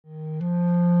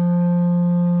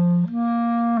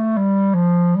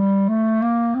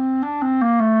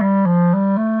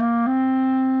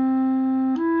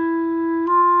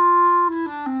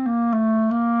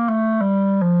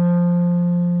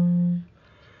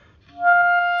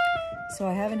So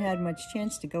I haven't had much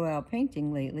chance to go out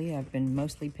painting lately. I've been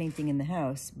mostly painting in the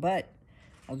house, but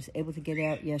I was able to get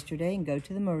out yesterday and go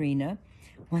to the marina.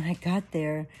 When I got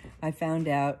there, I found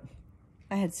out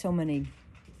I had so many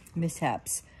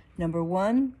mishaps. Number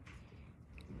one,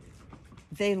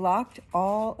 they locked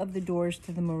all of the doors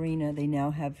to the marina. They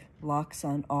now have locks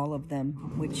on all of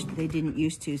them, which they didn't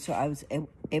used to, so I was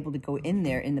able to go in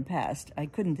there in the past. I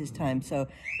couldn't this time, so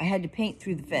I had to paint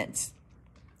through the fence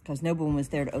because no one was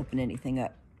there to open anything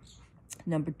up.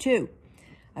 Number two,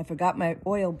 I forgot my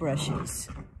oil brushes.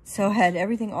 So I had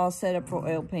everything all set up for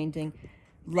oil painting.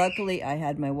 Luckily, I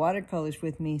had my watercolors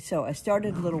with me, so I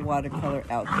started a little watercolor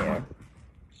out there.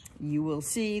 You will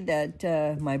see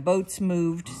that my boats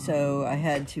moved, so I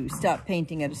had to stop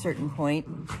painting at a certain point.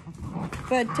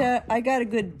 But I got a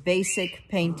good basic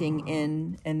painting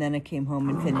in, and then I came home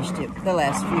and finished it the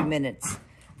last few minutes.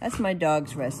 That's my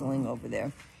dogs wrestling over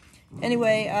there.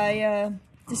 Anyway, I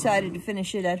decided to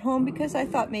finish it at home because I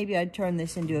thought maybe I'd turn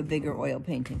this into a bigger oil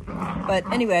painting. But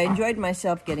anyway, I enjoyed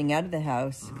myself getting out of the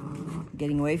house,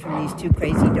 getting away from these two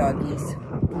crazy doggies.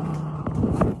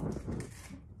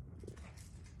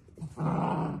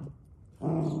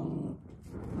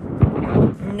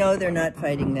 No, they're not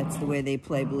fighting. That's the way they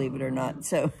play, believe it or not.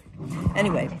 So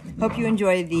anyway, hope you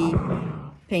enjoy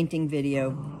the painting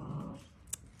video,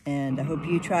 and I hope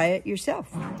you try it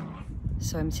yourself.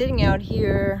 So I'm sitting out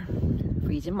here,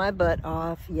 freezing my butt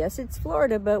off. Yes, it's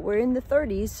Florida, but we're in the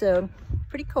 30s, so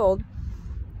pretty cold.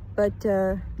 But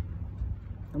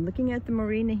I'm looking at the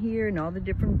marina here and all the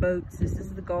different boats. This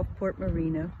is the Gulfport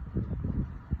Marina.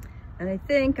 And I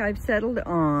think I've settled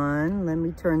on, let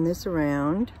me turn this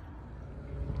around.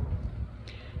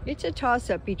 It's a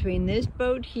toss-up between this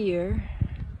boat here.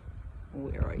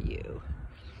 Where are you?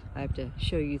 I have to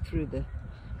show you through the,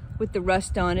 with the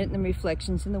rust on it and the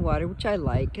reflections in the water, which I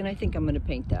like, and I think I'm gonna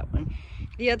paint that one.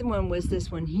 The other one was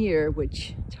this one here,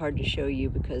 which it's hard to show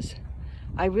you because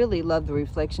I really love the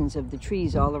reflections of the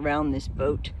trees all around this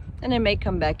boat. And I may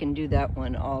come back and do that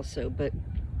one also, but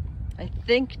I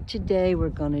think today we're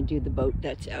gonna do the boat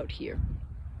that's out here.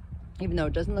 Even though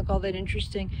it doesn't look all that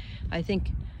interesting, I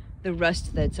think the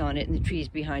rust that's on it and the trees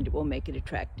behind it will make it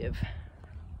attractive.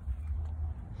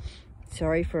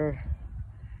 Sorry for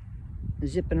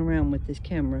zipping around with this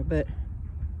camera, but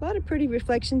a lot of pretty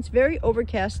reflections, very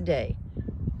overcast day.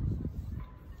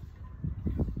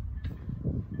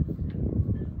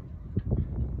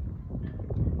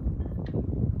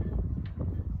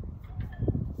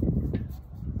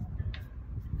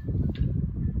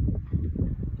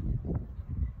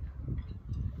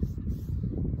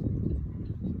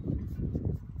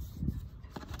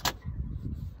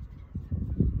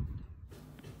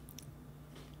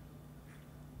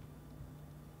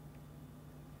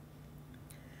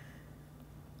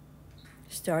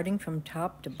 Starting from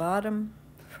top to bottom,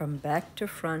 from back to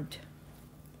front,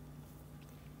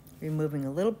 removing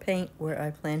a little paint where I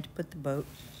plan to put the boat.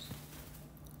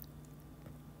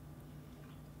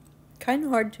 Kind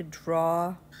of hard to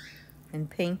draw and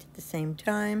paint at the same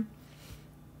time.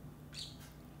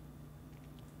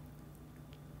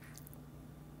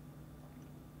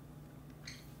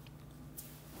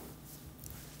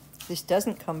 This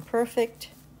doesn't come perfect,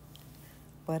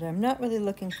 but I'm not really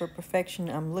looking for perfection.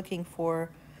 I'm looking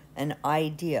for an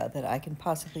idea that I can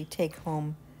possibly take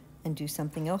home and do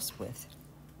something else with.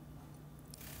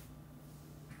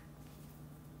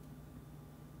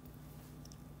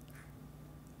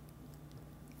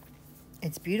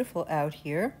 It's beautiful out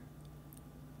here.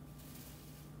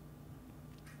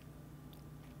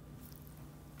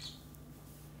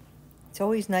 It's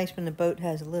always nice when the boat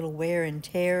has a little wear and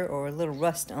tear or a little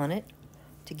rust on it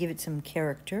to give it some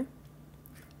character.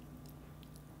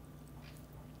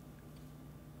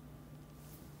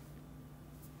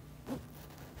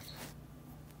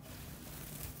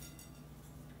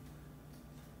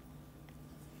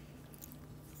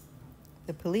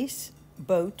 The police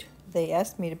boat, they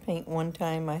asked me to paint one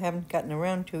time. I haven't gotten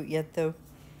around to it yet, though.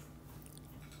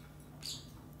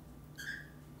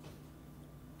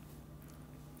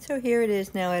 So here it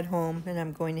is now at home, and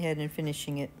I'm going ahead and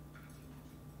finishing it.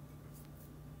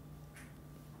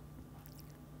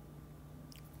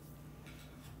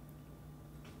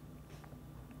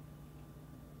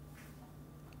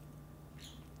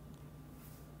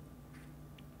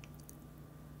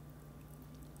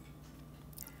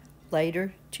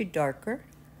 Lighter to darker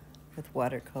with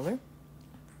watercolor.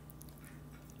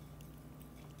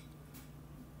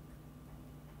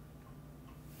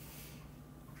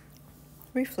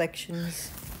 Reflections.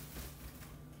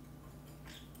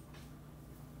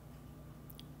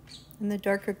 And the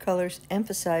darker colors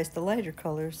emphasize the lighter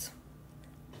colors.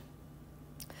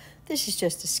 This is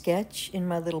just a sketch in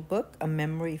my little book, a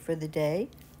memory for the day,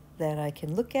 that I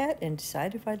can look at and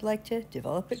decide if I'd like to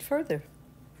develop it further.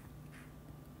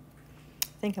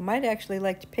 I think I might actually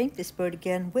like to paint this boat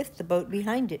again with the boat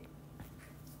behind it.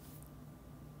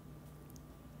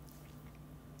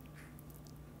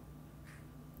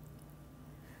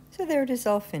 So there it is,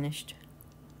 all finished.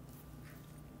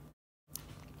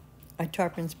 A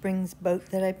Tarpon Springs boat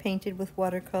that I painted with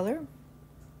watercolor.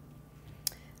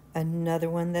 Another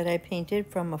one that I painted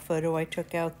from a photo I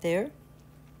took out there.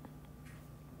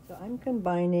 So I'm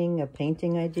combining a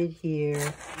painting I did here,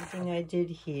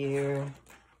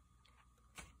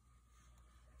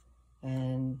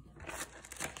 and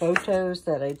photos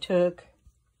that I took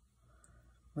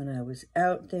when I was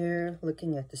out there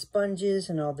looking at the sponges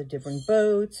and all the different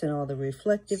boats and all the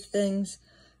reflective things.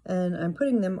 And I'm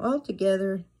putting them all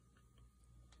together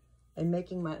and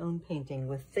making my own painting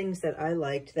with things that I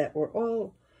liked that were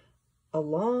all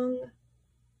along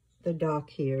the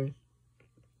dock here.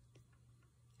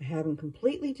 I haven't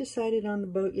completely decided on the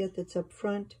boat yet that's up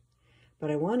front, but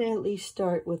I want to at least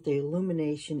start with the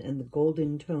illumination and the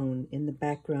golden tone in the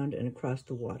background and across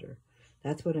the water.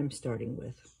 That's what I'm starting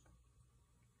with.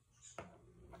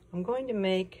 I'm going to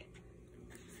make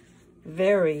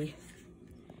very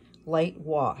light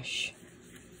wash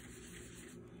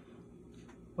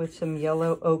with some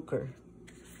yellow ochre.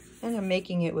 And I'm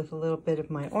making it with a little bit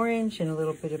of my orange and a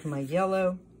little bit of my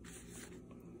yellow.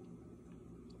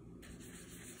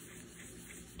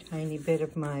 Tiny bit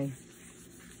of my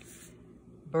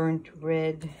burnt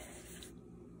red.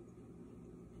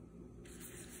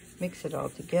 Mix it all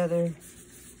together.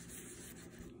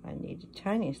 I need the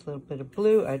tiniest little bit of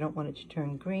blue. I don't want it to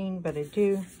turn green, but I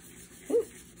do. Ooh,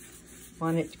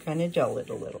 want it to kind of dull it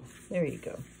a little. There you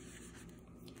go.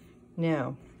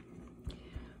 Now,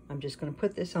 I'm just going to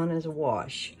put this on as a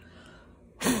wash.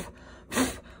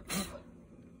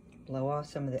 Blow off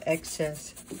some of the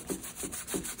excess.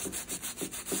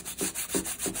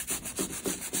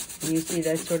 And you see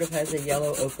that sort of has a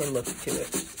yellow ochre look to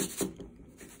it.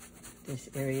 This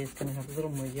area is going to have a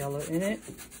little more yellow in it.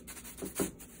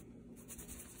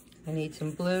 I need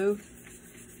some blue,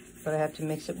 but I have to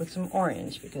mix it with some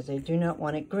orange because I do not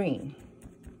want it green.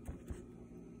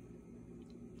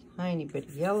 Tiny bit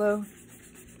of yellow.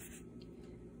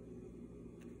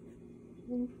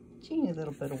 Teeny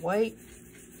little bit of white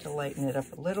to lighten it up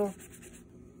a little.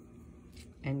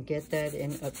 And get that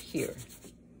in up here.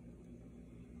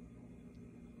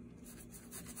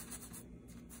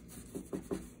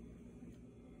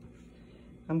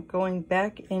 I'm going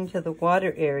back into the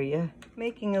water area,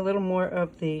 making a little more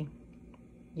of the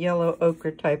yellow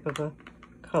ochre type of a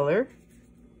color.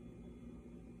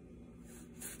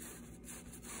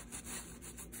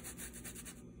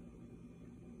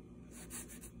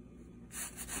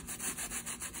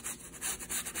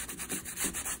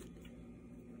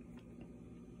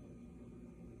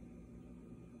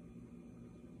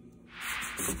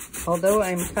 Although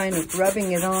I'm kind of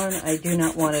rubbing it on, I do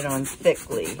not want it on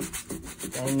thickly.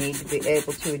 I need to be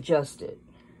able to adjust it.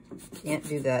 Can't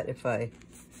do that if I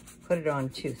put it on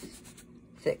too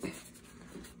thick.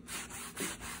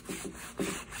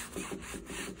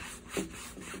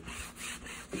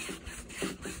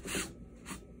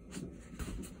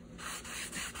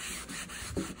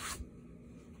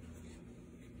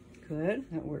 Good,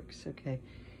 that works, okay.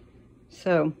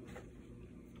 So,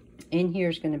 in here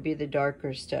is going to be the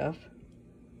darker stuff.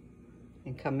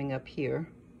 And coming up here,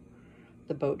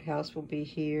 the boathouse will be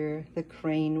here, the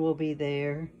crane will be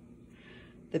there,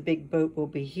 the big boat will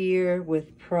be here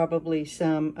with probably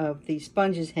some of the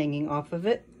sponges hanging off of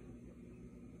it.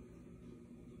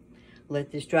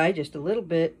 Let this dry just a little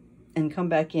bit and come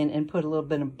back in and put a little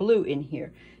bit of blue in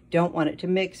here. Don't want it to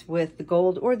mix with the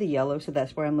gold or the yellow, so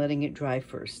that's why I'm letting it dry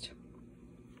first.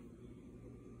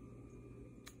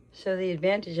 So the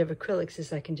advantage of acrylics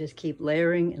is I can just keep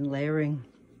layering and layering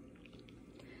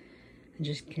and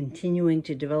just continuing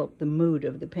to develop the mood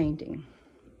of the painting.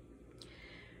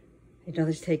 It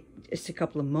does take just a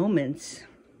couple of moments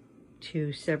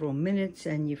to several minutes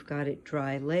and you've got it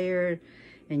dry layered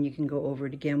and you can go over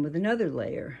it again with another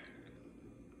layer.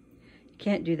 You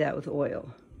can't do that with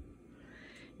oil.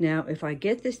 Now, if I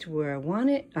get this to where I want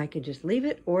it, I can just leave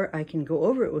it, or I can go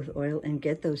over it with oil and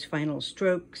get those final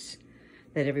strokes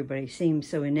that everybody seems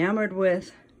so enamored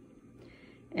with,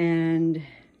 and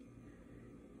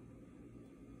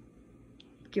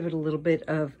give it a little bit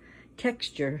of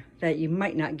texture that you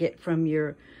might not get from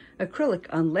your acrylic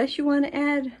unless you want to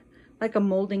add like a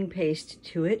molding paste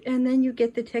to it, and then you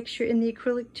get the texture in the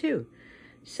acrylic too.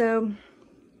 So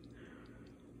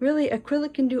really,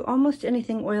 acrylic can do almost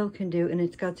anything oil can do, and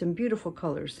it's got some beautiful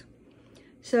colors.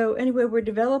 So anyway, we're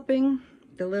developing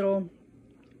the little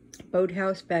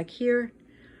boathouse back here,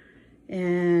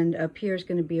 and up here is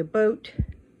going to be a boat.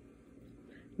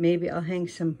 Maybe I'll hang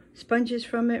some sponges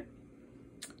from it.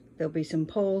 There'll be some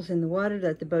poles in the water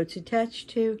that the boat's attached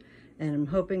to, and I'm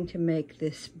hoping to make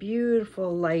this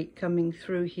beautiful light coming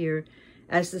through here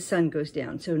as the sun goes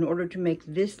down. So in order to make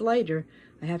this lighter,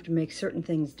 I have to make certain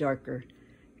things darker.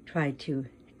 Try to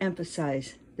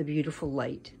emphasize the beautiful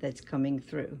light that's coming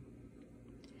through.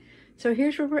 So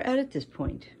here's where we're at this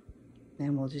point,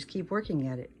 and we'll just keep working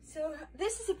at it. So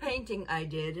this is a painting I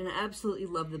did, and I absolutely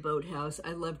love the boathouse.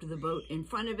 I loved the boat in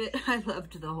front of it. I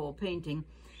loved the whole painting,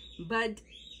 but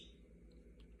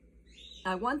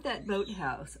I want that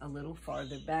boathouse a little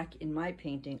farther back in my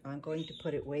painting. I'm going to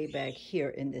put it way back here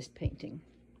in this painting.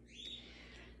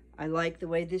 I like the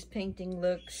way this painting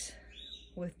looks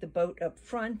with the boat up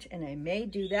front, and I may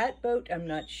do that boat. I'm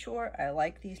not sure. I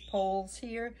like these poles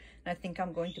here, and I think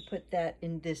I'm going to put that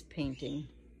in this painting,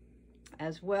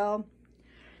 as well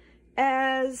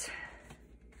as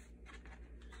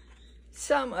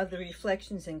some of the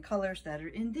reflections and colors that are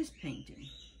in this painting.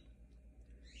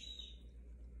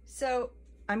 So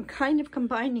I'm kind of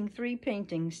combining 3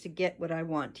 paintings to get what I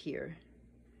want here.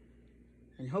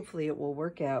 And hopefully it will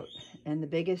work out. And the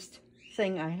biggest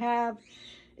thing I have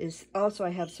is also I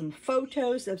have some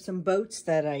photos of some boats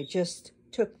that I just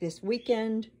took this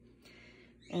weekend.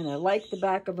 And I like the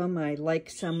back of them. I like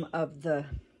some of the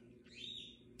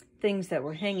things that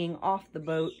were hanging off the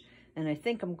boat. And I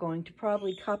think I'm going to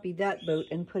probably copy that boat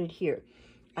and put it here.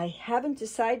 I haven't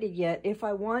decided yet if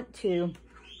I want to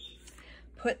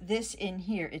put this in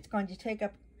here. It's going to take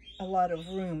up a lot of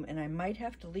room, and I might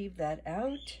have to leave that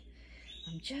out.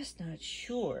 I'm just not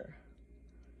sure.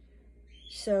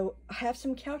 So I have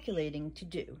some calculating to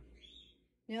do.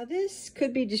 Now this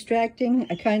could be distracting.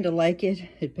 I kind of like it.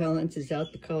 It balances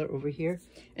out the color over here.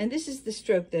 And this is the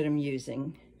stroke that I'm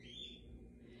using,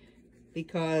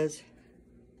 because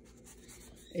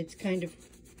it's kind of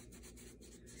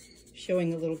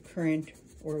showing a little current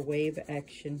or wave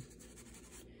action.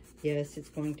 Yes, it's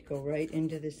going to go right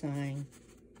into the sign.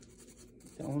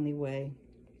 It's the only way.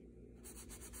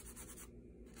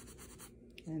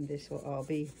 And this will all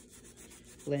be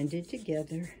blended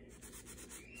together.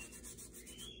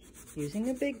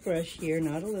 Using a big brush here,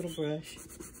 not a little brush.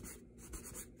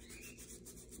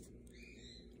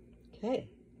 Okay.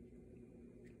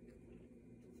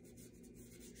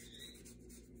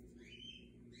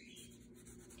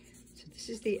 So this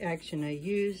is the action I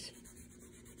use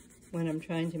when I'm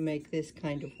trying to make this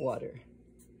kind of water.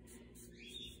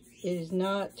 It is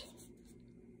not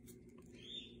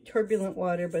turbulent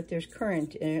water, but there's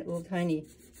current in it, little tiny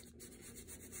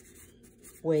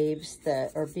waves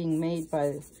that are being made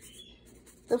by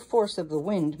the force of the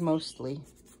wind mostly.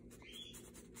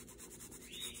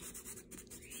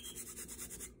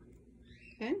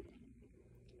 Okay.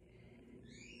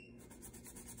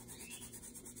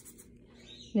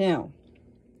 Now,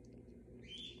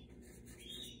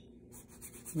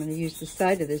 I'm going to use the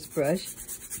side of this brush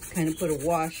to kind of put a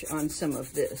wash on some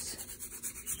of this.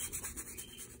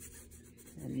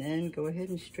 And then go ahead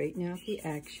and straighten out the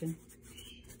action.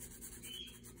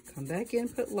 Come back in,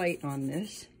 put light on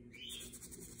this.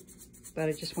 But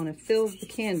I just want to fill the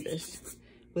canvas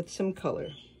with some color.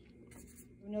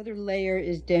 Another layer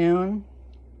is down,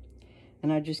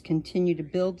 and I just continue to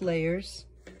build layers.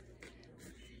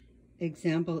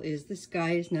 Example is the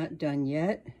sky is not done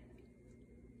yet.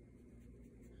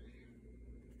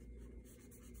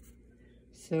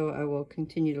 So I will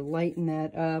continue to lighten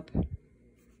that up.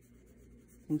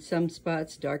 In some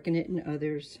spots, darken it in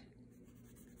others.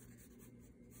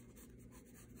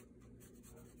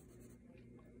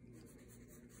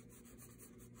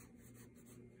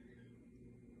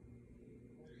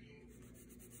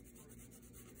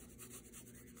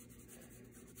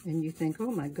 And you think,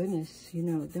 oh my goodness, you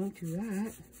know, don't do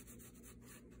that.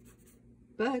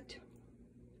 But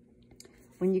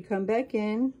when you come back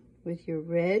in with your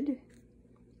red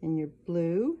and your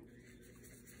blue,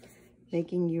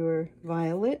 making your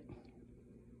violet,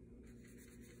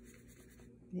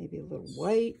 maybe a little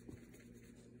white,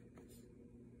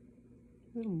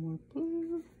 a little more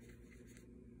blue,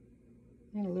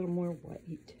 and a little more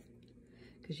white,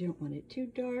 because you don't want it too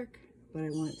dark, but I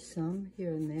want some here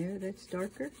and there that's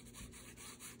darker.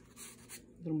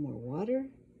 A little more water,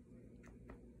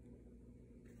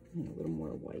 and a little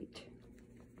more white.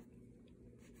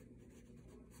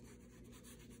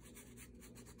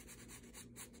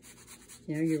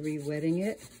 Now you're re-wetting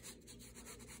it.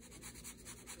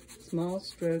 Small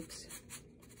strokes.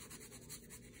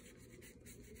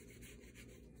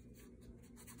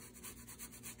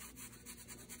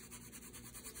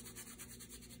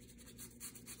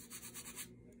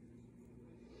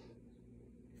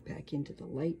 back into the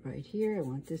light right here. I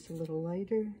want this a little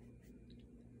lighter.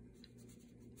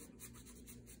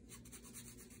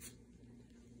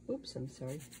 Oops, I'm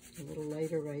sorry. A little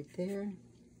lighter right there.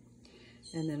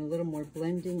 And then a little more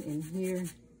blending in here.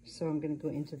 So I'm going to go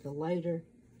into the lighter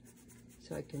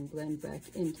so I can blend back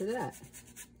into that.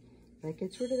 That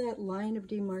gets rid of that line of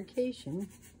demarcation,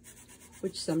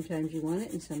 which sometimes you want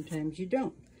it and sometimes you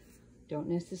don't. Don't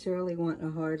necessarily want a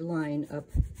hard line up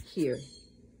here.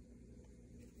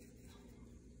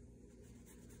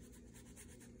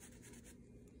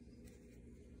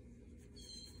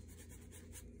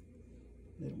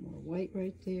 A little more white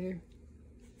right there.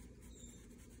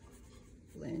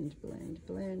 Blend, blend,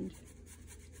 blend.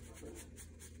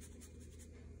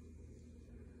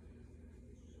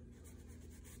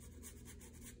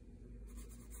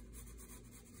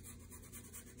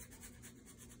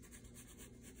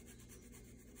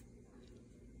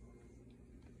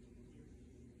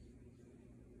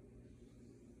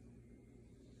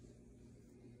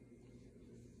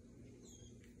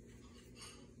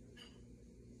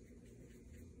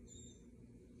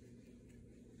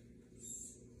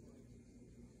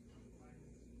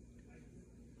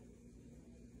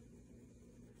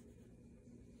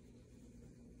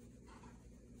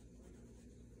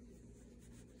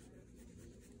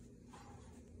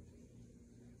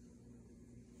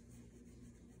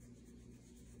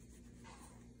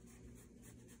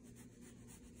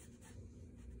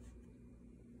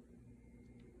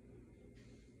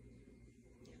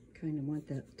 Kind of want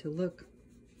that to look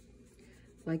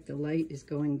like the light is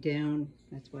going down.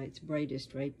 That's why it's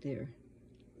brightest right there.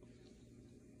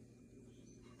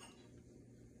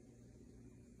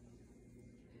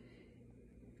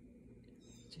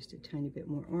 Just a tiny bit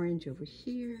more orange over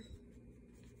here.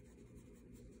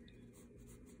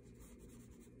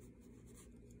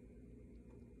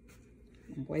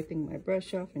 I'm wiping my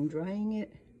brush off and drying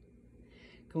it.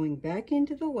 Going back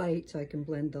into the light so I can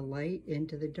blend the light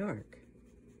into the dark.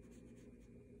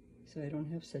 So I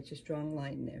don't have such a strong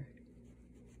line there.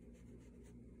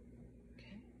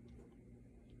 Okay.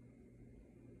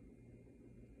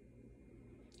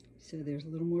 So there's a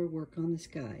little more work on the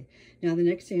sky. Now the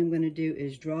next thing I'm going to do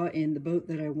is draw in the boat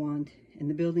that I want and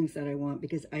the buildings that I want,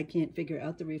 because I can't figure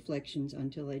out the reflections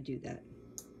until I do that.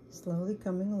 Slowly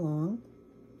coming along.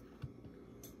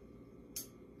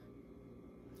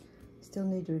 Still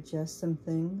need to adjust some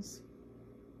things.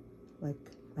 Like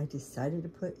I decided to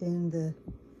put in the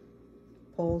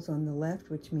poles on the left,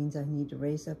 which means I need to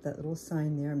raise up that little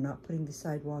sign there. I'm not putting the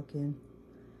sidewalk in,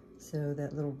 so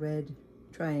that little red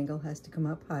triangle has to come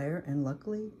up higher, and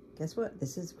luckily, guess what?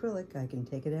 This is acrylic. I can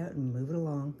take it out and move it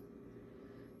along.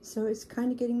 So it's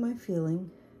kind of getting my feeling.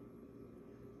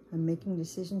 I'm making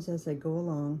decisions as I go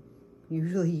along.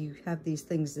 Usually you have these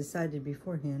things decided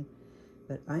beforehand,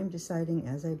 but I'm deciding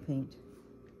as I paint.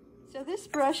 So this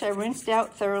brush I rinsed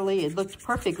out thoroughly. It looked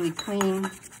perfectly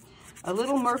clean. A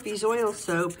little Murphy's oil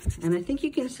soap, and I think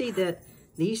you can see that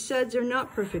these suds are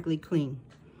not perfectly clean.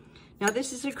 Now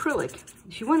this is acrylic.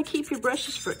 If you want to keep your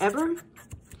brushes forever,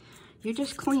 you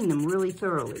just clean them really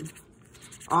thoroughly,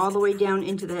 all the way down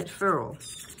into that ferrule.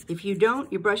 If you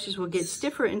don't, your brushes will get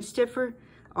stiffer and stiffer,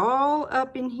 all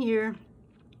up in here,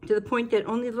 to the point that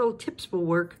only little tips will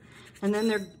work, and then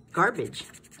they're garbage.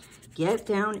 Get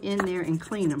down in there and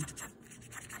clean them.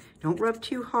 Don't rub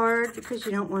too hard, because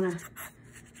you don't want to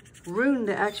ruin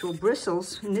the actual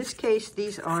bristles. In this case,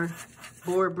 these are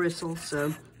boar bristles,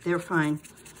 so they're fine.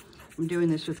 I'm doing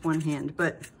this with one hand,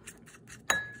 but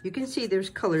you can see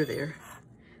there's color there.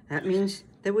 That means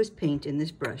there was paint in this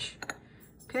brush.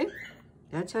 Okay,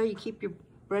 that's how you keep your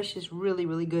brushes really,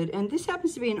 really good. And this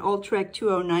happens to be an Ultrek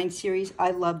 209 series.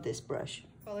 I love this brush.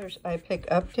 Colors I pick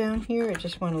up down here, I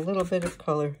just want a little bit of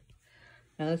color.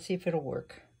 Now let's see if it'll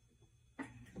work.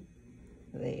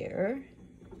 There.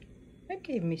 That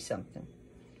gave me something.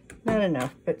 Not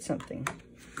enough, but something.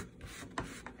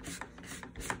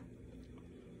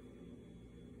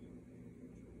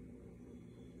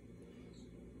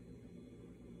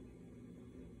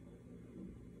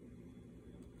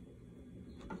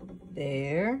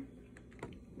 There.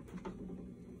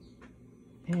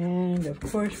 And of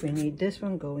course we need this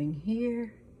one going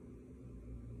here.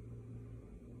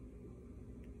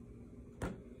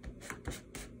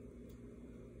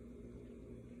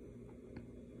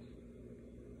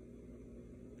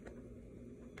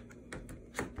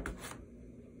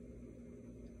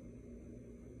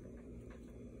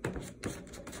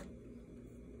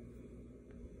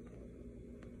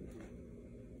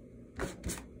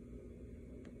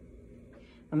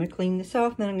 I'm going to clean this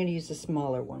off, then I'm going to use a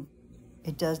smaller one.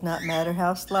 It does not matter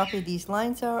how sloppy these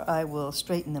lines are, I will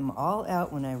straighten them all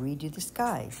out when I redo the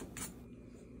sky.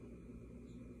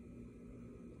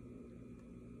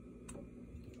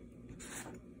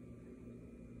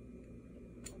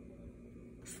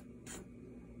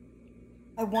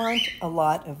 I want a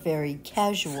lot of very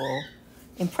casual,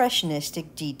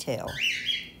 impressionistic detail,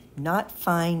 not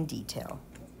fine detail.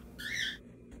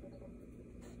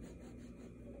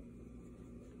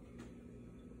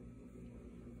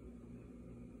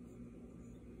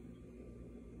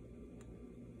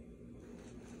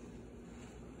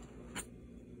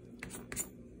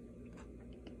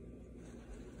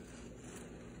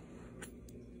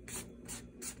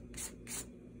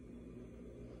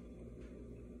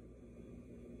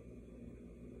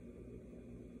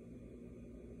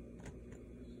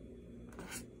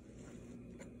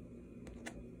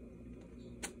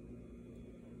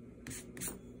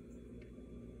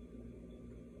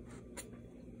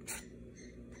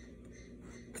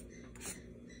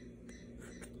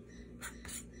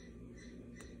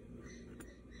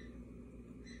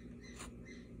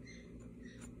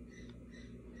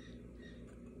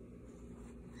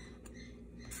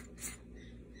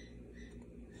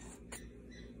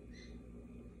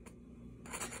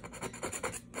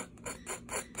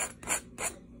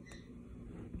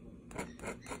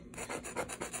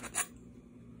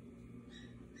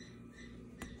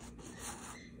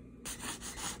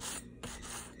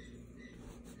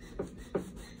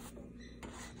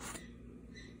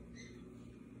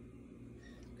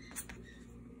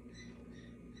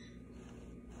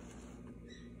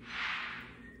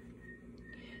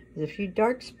 There's a few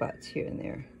dark spots here and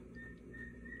there.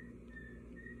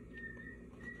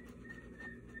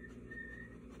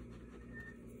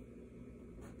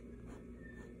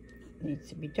 Needs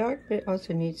to be dark, but it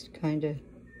also needs to kind of,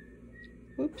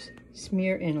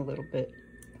 smear in a little bit.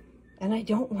 And I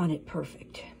don't want it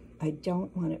perfect. I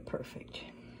don't want it perfect.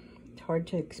 It's hard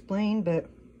to explain, but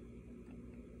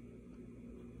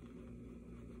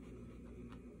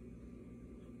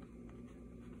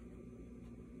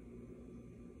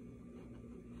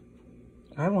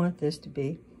I want this to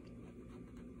be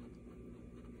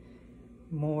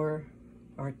more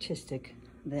artistic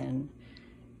than,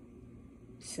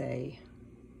 say,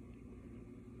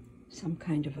 some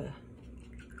kind of a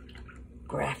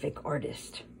graphic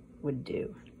artist would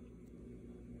do.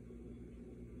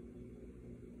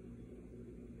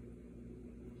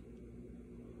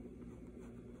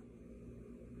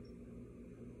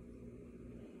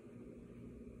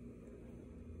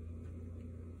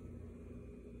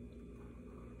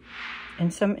 In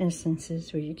some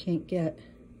instances where you can't get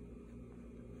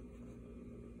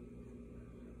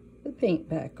the paint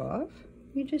back off,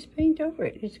 you just paint over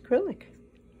it. It's acrylic.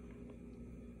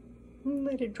 I'll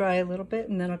let it dry a little bit,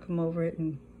 and then I'll come over it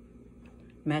and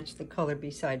match the color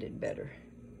beside it better.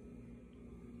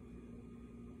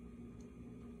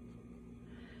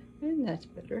 And that's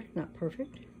better. Not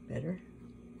perfect. Better.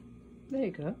 There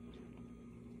you go.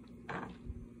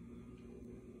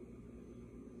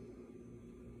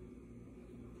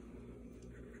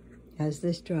 As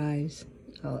this dries,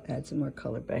 I'll add some more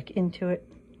color back into it.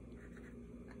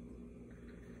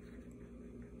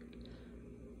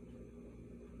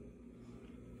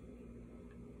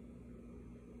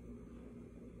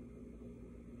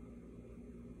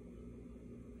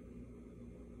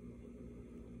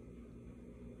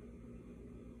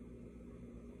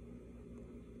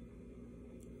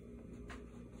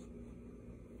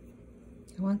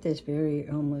 I want this very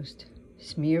almost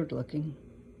smeared looking.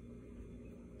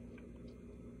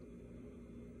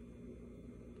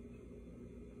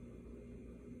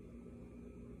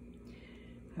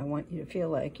 I want you to feel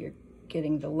like you're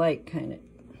getting the light kind of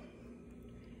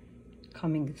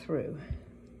coming through.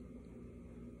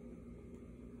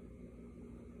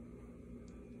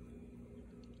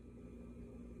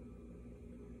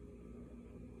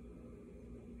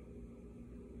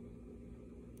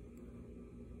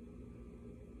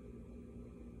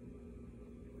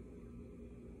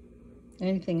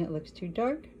 Anything that looks too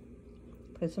dark,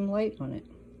 put some light on it.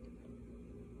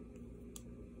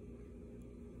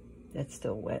 That's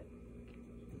still wet.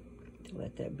 To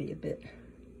let that be a bit.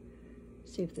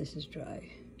 See if this is dry.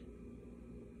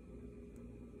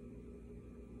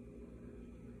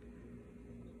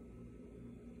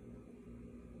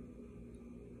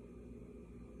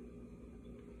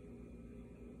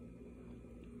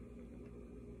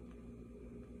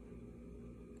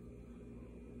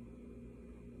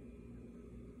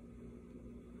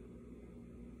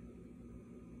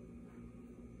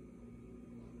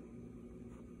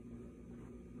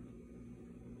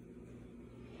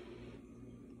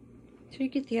 So you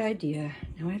get the idea.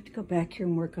 Now I have to go back here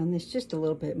and work on this just a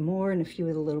little bit more, and a few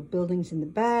of the little buildings in the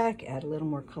back, add a little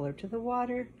more color to the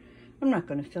water. I'm not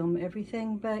going to film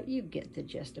everything, but you get the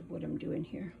gist of what I'm doing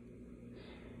here.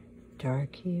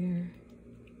 Dark here.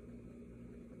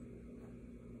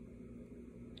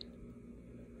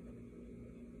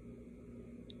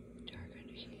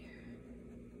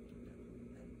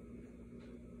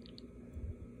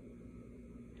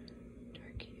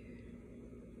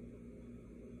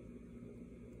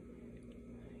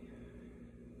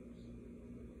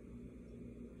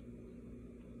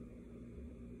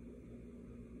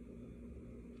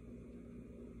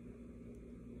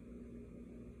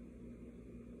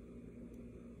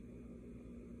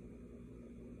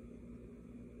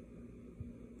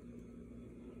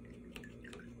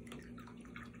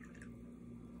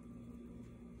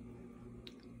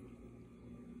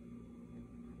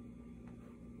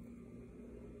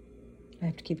 I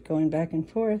have to keep going back and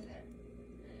forth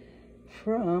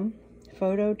from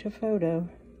photo to photo.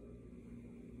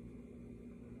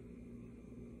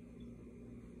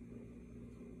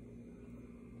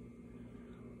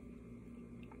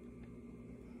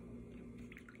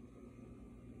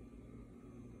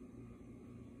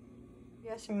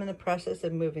 Yes, I'm in the process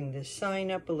of moving this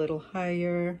sign up a little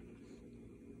higher.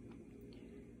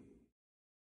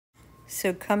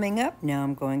 So coming up now,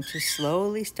 I'm going to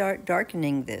slowly start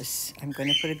darkening this. I'm going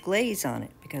to put a glaze on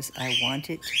it because I want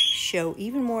it to show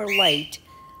even more light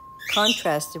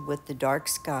contrasted with the dark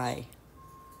sky.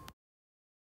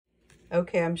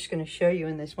 Okay, I'm just going to show you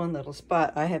in this one little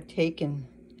spot. I have taken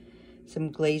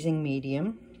some glazing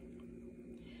medium,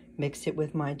 mixed it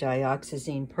with my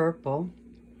dioxazine purple,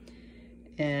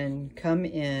 and come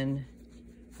in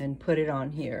and put it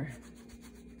on here.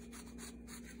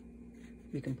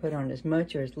 You can put on as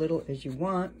much or as little as you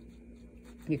want.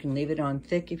 You can leave it on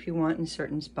thick if you want in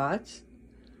certain spots.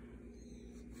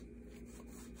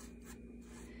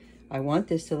 I want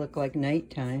this to look like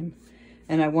nighttime,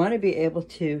 and I want to be able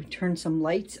to turn some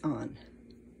lights on,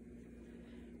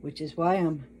 which is why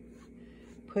I'm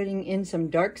putting in some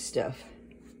dark stuff.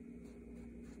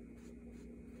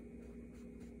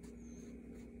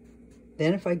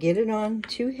 Then if I get it on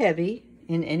too heavy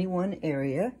in any one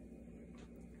area,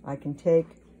 I can take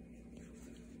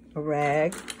a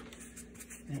rag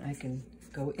and I can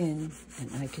go in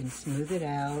and I can smooth it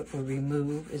out or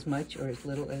remove as much or as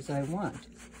little as I want.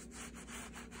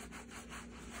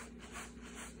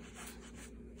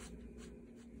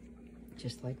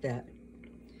 Just like that.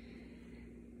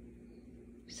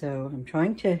 So I'm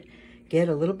trying to get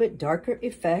a little bit darker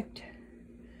effect.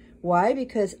 Why?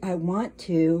 Because I want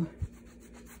to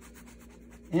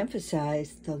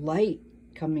emphasize the light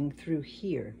coming through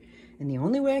here. And the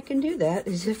only way I can do that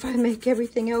is if I make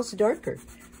everything else darker,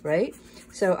 right?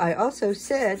 So I also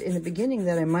said in the beginning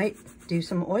that I might do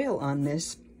some oil on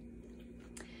this.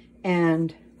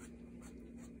 And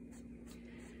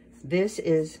this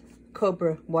is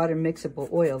Cobra water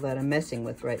mixable oil that I'm messing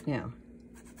with right now.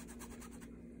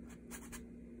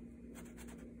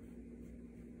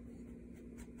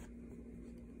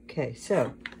 Okay,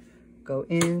 so go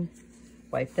in,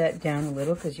 wipe that down a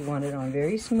little because you want it on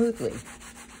very smoothly.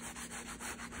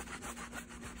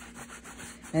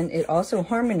 And it also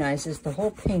harmonizes the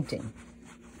whole painting,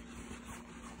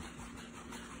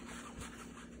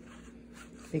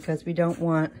 because we don't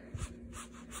want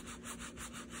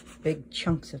big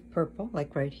chunks of purple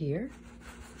like right here.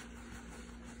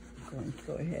 I'm going to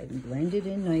go ahead and blend it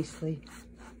in nicely.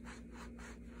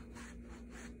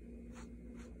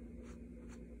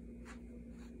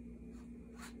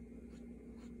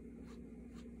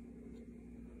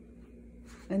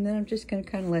 And then I'm just going to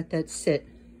kind of let that sit,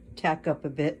 tack up a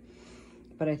bit.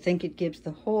 But I think it gives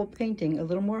the whole painting a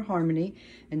little more harmony.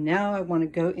 And now I want to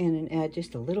go in and add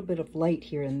just a little bit of light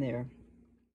here and there.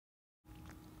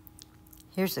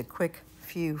 Here's a quick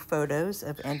few photos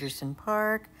of Anderson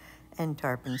Park and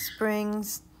Tarpon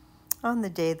Springs on the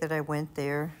day that I went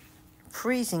there.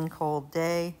 Freezing cold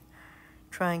day,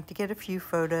 trying to get a few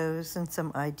photos and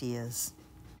some ideas.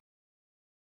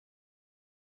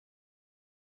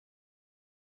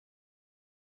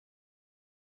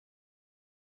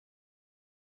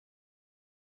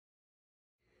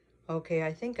 Okay,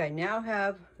 I think I now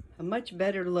have a much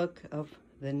better look of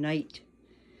the night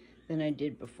than I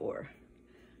did before.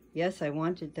 Yes, I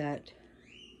wanted that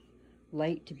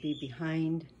light to be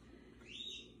behind,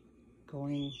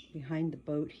 going behind the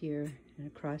boat here and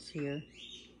across here.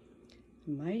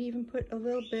 I might even put a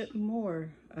little bit more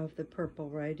of the purple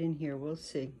right in here, we'll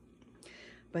see.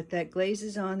 But that glaze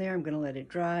is on there, I'm gonna let it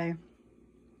dry.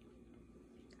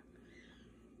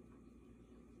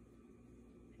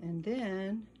 And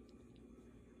then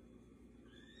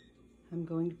I'm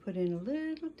going to put in a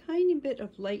little tiny bit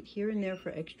of light here and there for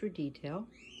extra detail.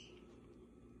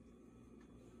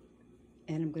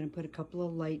 And I'm going to put a couple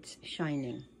of lights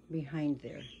shining behind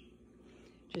there.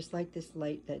 Just like this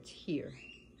light that's here.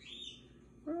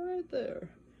 Right there.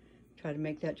 Try to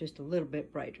make that just a little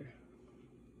bit brighter.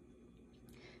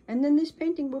 And then this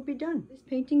painting will be done. This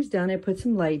painting's done. I put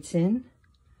some lights in.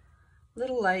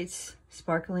 Little lights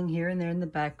sparkling here and there in the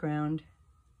background.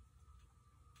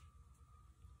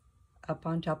 Up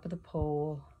on top of the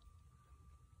pole,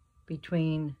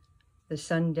 between the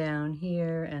sun down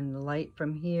here and the light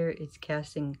from here, it's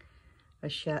casting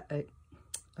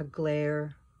a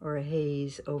glare or a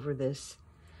haze over this.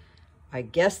 I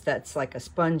guess that's like a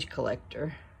sponge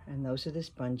collector, and those are the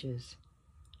sponges.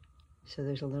 So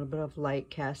there's a little bit of light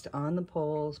cast on the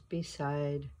poles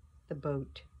beside the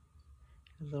boat.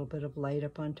 A little bit of light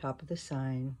up on top of the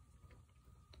sign.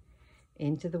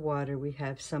 into the water, we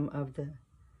have some of the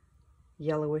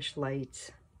yellowish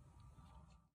lights.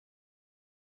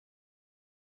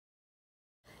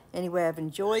 Anyway, I've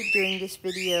enjoyed doing this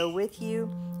video with you,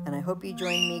 and I hope you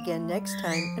join me again next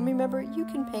time. And remember, you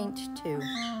can paint too.